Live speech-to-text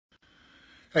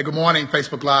Hey, good morning,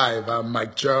 Facebook Live. I'm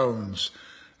Mike Jones,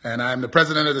 and I'm the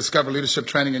president of Discover Leadership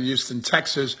Training in Houston,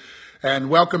 Texas. And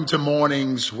welcome to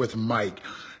Mornings with Mike.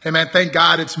 Hey, man, thank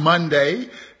God it's Monday,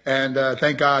 and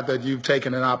thank God that you've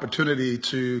taken an opportunity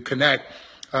to connect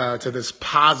to this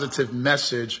positive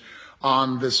message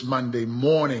on this Monday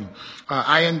morning.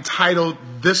 I entitled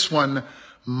this one,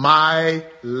 My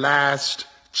Last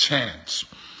Chance.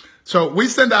 So we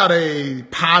send out a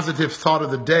positive thought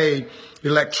of the day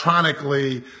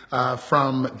electronically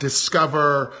from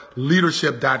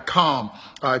discoverleadership.com.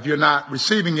 If you're not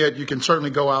receiving it, you can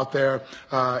certainly go out there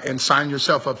and sign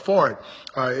yourself up for it.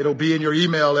 It'll be in your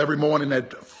email every morning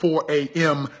at 4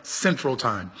 a.m. Central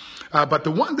Time. But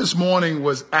the one this morning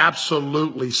was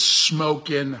absolutely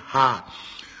smoking hot.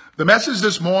 The message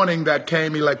this morning that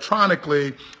came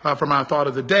electronically from our thought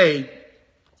of the day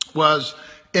was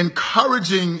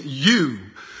encouraging you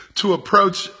to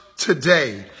approach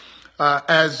today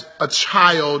as a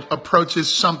child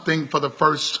approaches something for the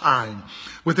first time,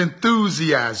 with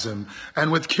enthusiasm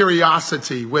and with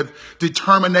curiosity, with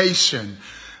determination.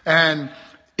 And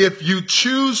if you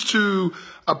choose to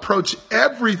approach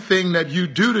everything that you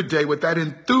do today with that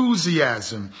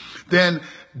enthusiasm, then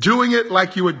doing it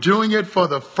like you were doing it for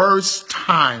the first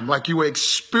time, like you were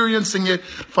experiencing it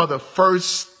for the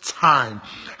first time,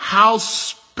 how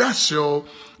special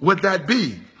would that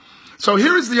be? So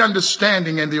here is the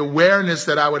understanding and the awareness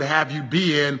that I would have you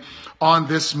be in on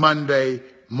this Monday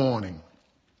morning.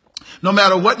 No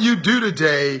matter what you do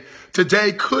today,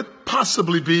 today could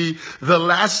possibly be the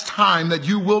last time that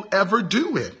you will ever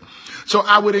do it. So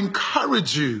I would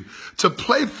encourage you to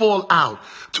play full out,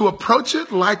 to approach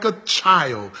it like a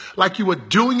child, like you were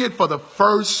doing it for the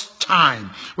first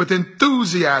time, with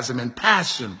enthusiasm and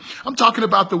passion. I'm talking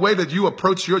about the way that you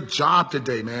approach your job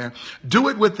today, man. Do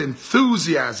it with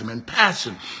enthusiasm and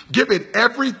passion. Give it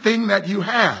everything that you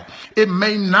have. It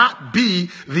may not be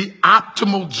the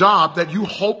optimal job that you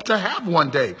hope to have one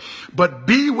day, but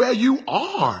be where you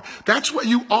are. That's where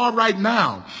you are right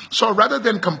now. So rather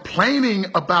than complaining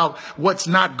about what's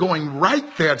not going right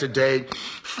there today,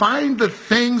 find the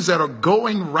things that are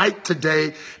going right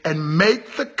today and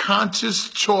make the conscious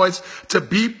choice to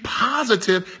be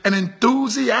positive and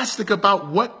enthusiastic about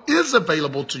what is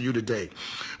available to you today.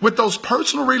 With those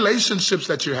personal relationships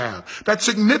that you have, that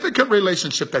significant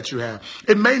relationship that you have,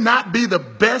 it may not be the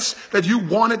best that you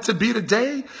want it to be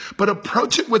today, but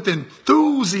approach it with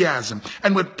enthusiasm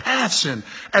and with passion,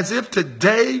 as if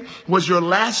today was your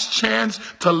last chance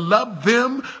to love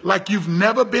them like you've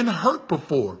never been hurt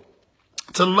before.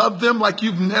 To love them like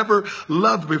you've never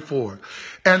loved before.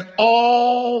 And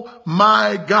oh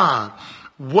my God,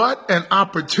 what an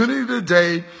opportunity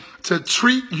today to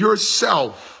treat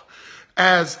yourself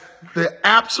as the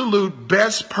absolute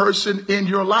best person in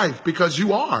your life, because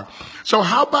you are. So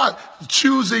how about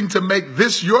choosing to make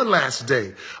this your last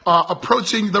day,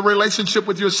 approaching the relationship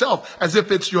with yourself as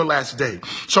if it's your last day.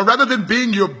 So rather than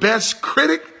being your best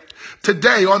critic,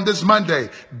 today, on this Monday,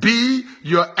 be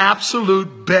your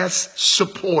absolute best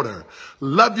supporter.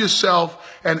 Love yourself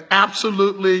and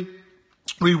absolutely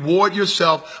reward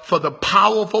yourself for the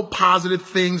powerful, positive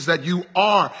things that you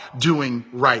are doing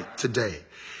right today.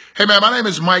 Hey, man, my name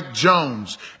is Mike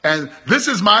Jones, and this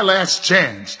is my last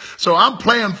chance. So I'm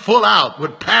playing full out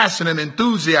with passion and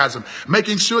enthusiasm,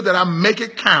 making sure that I make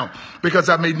it count, because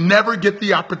I may never get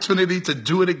the opportunity to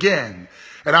do it again.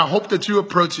 And I hope that you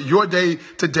approach your day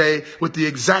today with the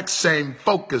exact same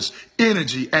focus,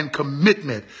 energy, and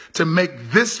commitment to make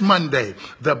this Monday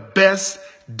the best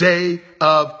day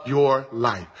of your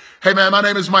life. Hey, man, my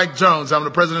name is Mike Jones. I'm the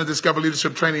president of Discover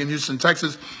Leadership Training in Houston,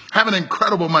 Texas. Have an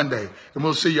incredible Monday, and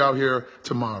we'll see you out here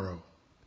tomorrow.